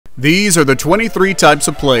These are the 23 types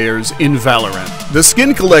of players in Valorant. The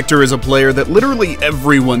skin collector is a player that literally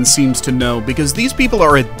everyone seems to know because these people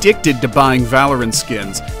are addicted to buying Valorant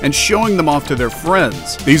skins and showing them off to their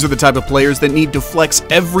friends. These are the type of players that need to flex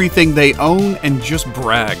everything they own and just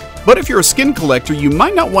brag. But if you're a skin collector, you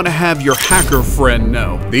might not want to have your hacker friend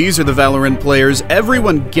know. These are the Valorant players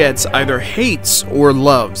everyone gets, either hates or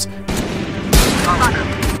loves.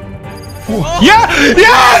 Yeah!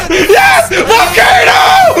 Yes! Yes!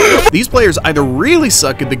 Volcano! These players either really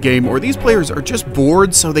suck at the game or these players are just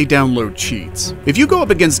bored so they download cheats. If you go up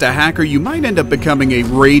against a hacker, you might end up becoming a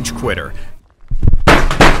rage quitter.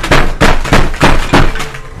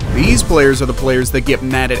 These players are the players that get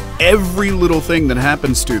mad at every little thing that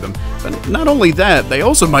happens to them. But not only that, they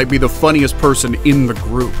also might be the funniest person in the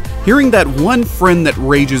group. Hearing that one friend that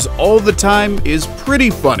rages all the time is pretty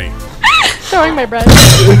funny. Showing my breath.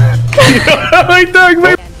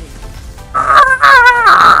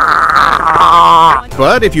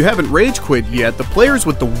 But if you haven't rage quit yet, the players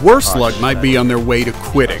with the worst luck might be on their way to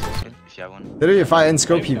quitting. Literally, if I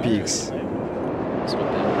unscope, he peeks.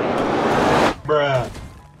 Bruh.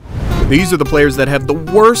 These are the players that have the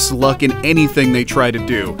worst luck in anything they try to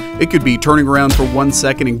do. It could be turning around for 1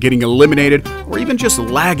 second and getting eliminated, or even just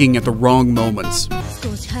lagging at the wrong moments.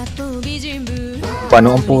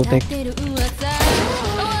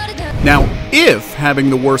 Now, if having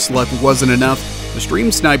the worst luck wasn't enough, the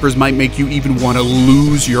stream snipers might make you even want to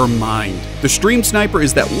lose your mind. The stream sniper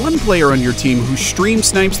is that one player on your team who stream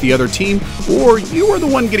snipes the other team, or you are the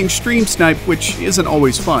one getting stream sniped, which isn't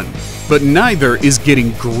always fun. But neither is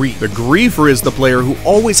getting grief. The griefer is the player who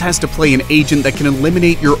always has to play an agent that can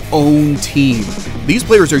eliminate your own team. These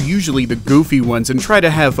players are usually the goofy ones and try to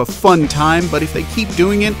have a fun time, but if they keep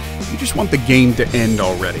doing it, you just want the game to end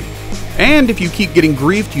already. And if you keep getting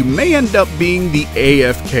griefed, you may end up being the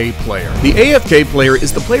AFK player. The AFK player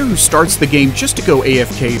is the player who starts the game just to go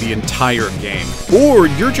AFK the entire game. Or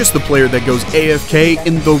you're just the player that goes AFK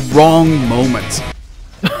in the wrong moments.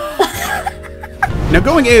 Now,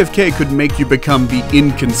 going AFK could make you become the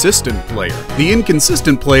inconsistent player. The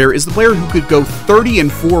inconsistent player is the player who could go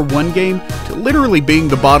 30-4 one game to literally being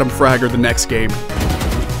the bottom fragger the next game.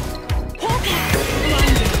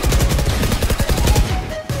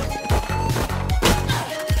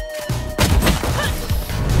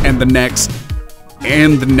 And the next,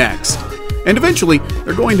 and the next. And eventually,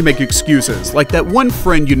 they're going to make excuses, like that one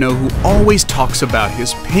friend you know who always talks about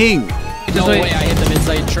his ping. No way I hit the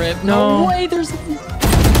mid-side trip. No way, there's...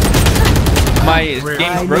 My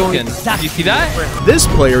game's broken. Did you see that? This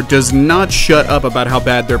player does not shut up about how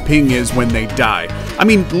bad their ping is when they die. I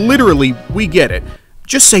mean, literally, we get it.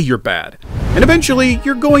 Just say you're bad. And eventually,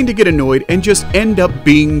 you're going to get annoyed and just end up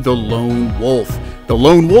being the lone wolf. The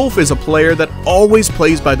lone wolf is a player that always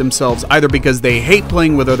plays by themselves, either because they hate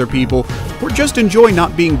playing with other people, or just enjoy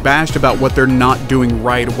not being bashed about what they're not doing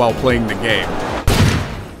right while playing the game.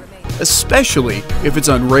 Especially if it's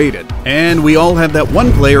unrated. And we all have that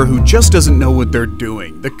one player who just doesn't know what they're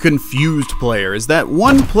doing. The confused player is that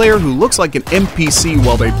one player who looks like an NPC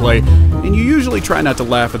while they play, and you usually try not to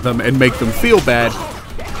laugh at them and make them feel bad,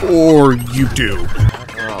 or you do.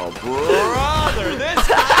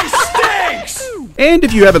 And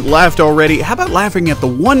if you haven't laughed already, how about laughing at the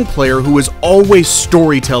one player who is always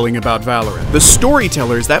storytelling about Valorant? The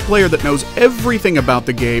storyteller is that player that knows everything about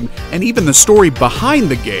the game, and even the story behind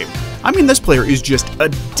the game. I mean, this player is just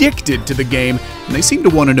addicted to the game, and they seem to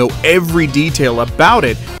want to know every detail about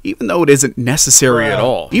it, even though it isn't necessary at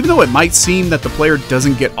all. Even though it might seem that the player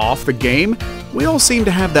doesn't get off the game, we all seem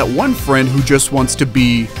to have that one friend who just wants to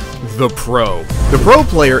be the pro. The pro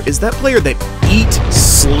player is that player that eats,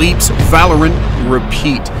 sleeps, Valorant,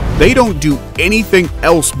 repeat. They don't do anything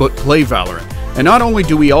else but play Valorant. And not only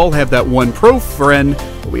do we all have that one pro friend,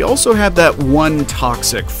 but we also have that one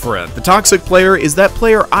toxic friend. The toxic player is that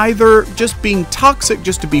player either just being toxic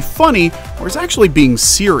just to be funny, or is actually being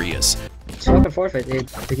serious. Just fucking forfeit, dude.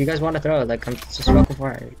 If you guys want to throw it, like, I'm just fucking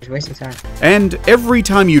for it. Just wasting time. And every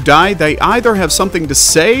time you die, they either have something to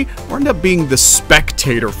say, or end up being the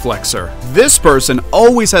spectator flexer. This person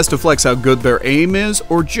always has to flex how good their aim is,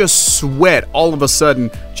 or just sweat all of a sudden,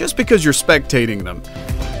 just because you're spectating them.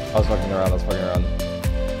 I was fucking around,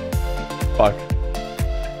 Fuck.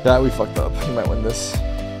 Yeah, we fucked up. We might win this.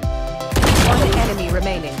 One enemy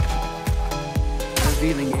remaining.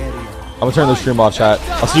 Revealing area. I'm gonna turn the stream off, chat.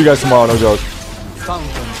 I'll see you guys tomorrow, no joke.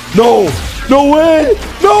 No! No way!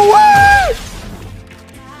 No way!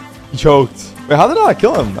 He choked. Wait, how did I not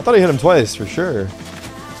kill him? I thought I hit him twice, for sure.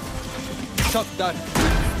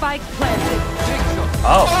 Spike planted.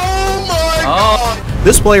 Oh. Oh my God.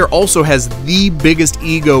 This player also has the biggest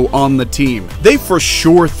ego on the team. They for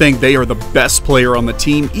sure think they are the best player on the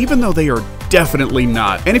team, even though they are definitely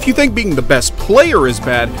not. And if you think being the best player is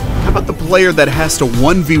bad, how about the player that has to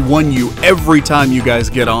 1v1 you every time you guys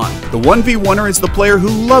get on? The 1v1er is the player who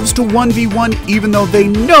loves to 1v1 even though they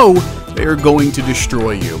know they are going to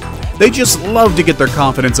destroy you. They just love to get their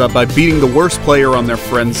confidence up by beating the worst player on their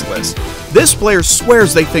friends list. This player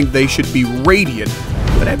swears they think they should be radiant,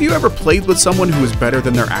 but have you ever played with someone who is better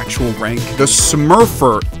than their actual rank? The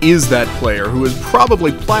SMURFER is that player who is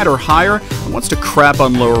probably plat or higher and wants to crap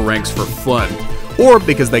on lower ranks for fun. Or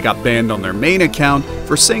because they got banned on their main account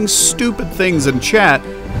for saying stupid things in chat.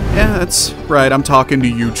 Yeah, that's right, I'm talking to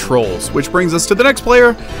you trolls. Which brings us to the next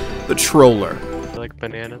player, the troller. I like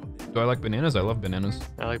banana. Do I like bananas? I love bananas.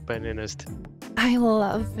 I like bananas too. I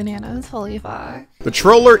love bananas. Holy fuck. The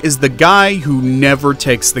troller is the guy who never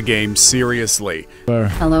takes the game seriously.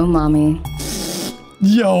 Hello, mommy.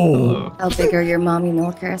 Yo. How big are your mommy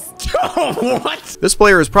milkers? What? This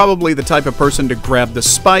player is probably the type of person to grab the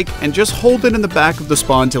spike and just hold it in the back of the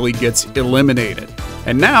spawn till he gets eliminated.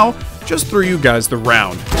 And now, just threw you guys the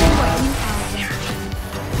round.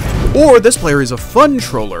 Or this player is a fun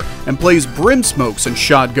troller and plays brim smokes and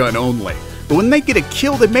shotgun only. But when they get a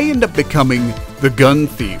kill, they may end up becoming the gun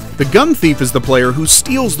thief. The gun thief is the player who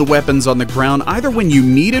steals the weapons on the ground either when you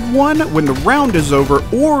needed one, when the round is over,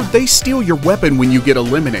 or they steal your weapon when you get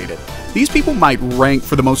eliminated. These people might rank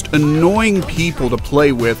for the most annoying people to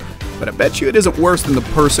play with, but I bet you it isn't worse than the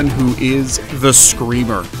person who is the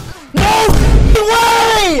screamer. No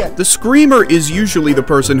way! The screamer is usually the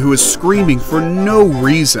person who is screaming for no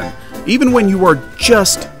reason, even when you are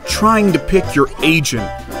just trying to pick your agent.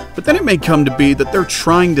 But then it may come to be that they're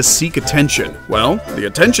trying to seek attention. Well, the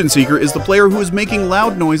attention seeker is the player who is making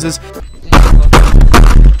loud noises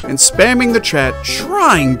and spamming the chat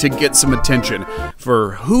trying to get some attention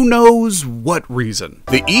for who knows what reason.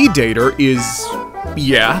 The E-dater is,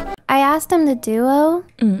 yeah. I asked him to duo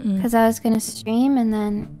because I was gonna stream, and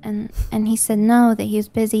then and he said no, that he was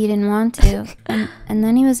busy, he didn't want to, and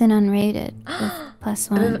then he was in unrated with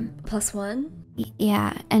 +1. +1?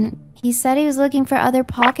 Yeah, and he said he was looking for other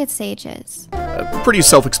pocket sages. Pretty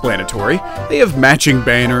self-explanatory. They have matching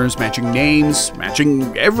banners, matching names,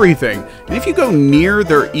 matching everything. And if you go near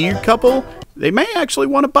their E-couple, they may actually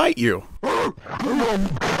want to bite you.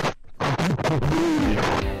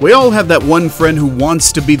 We all have that one friend who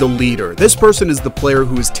wants to be the leader. This person is the player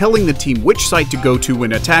who is telling the team which site to go to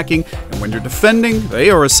when attacking, and when you're defending, they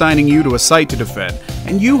are assigning you to a site to defend,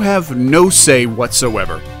 and you have no say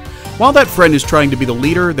whatsoever. While that friend is trying to be the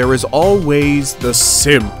leader, there is always the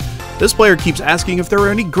simp. This player keeps asking if there are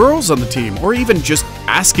any girls on the team, or even just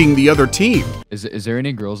asking the other team. Is there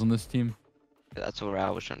any girls on this team? That's what I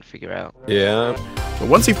was trying to figure out. Yeah. But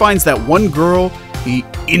once he finds that one girl, he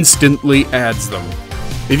instantly adds them.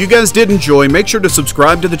 If you guys did enjoy, make sure to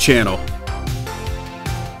subscribe to the channel.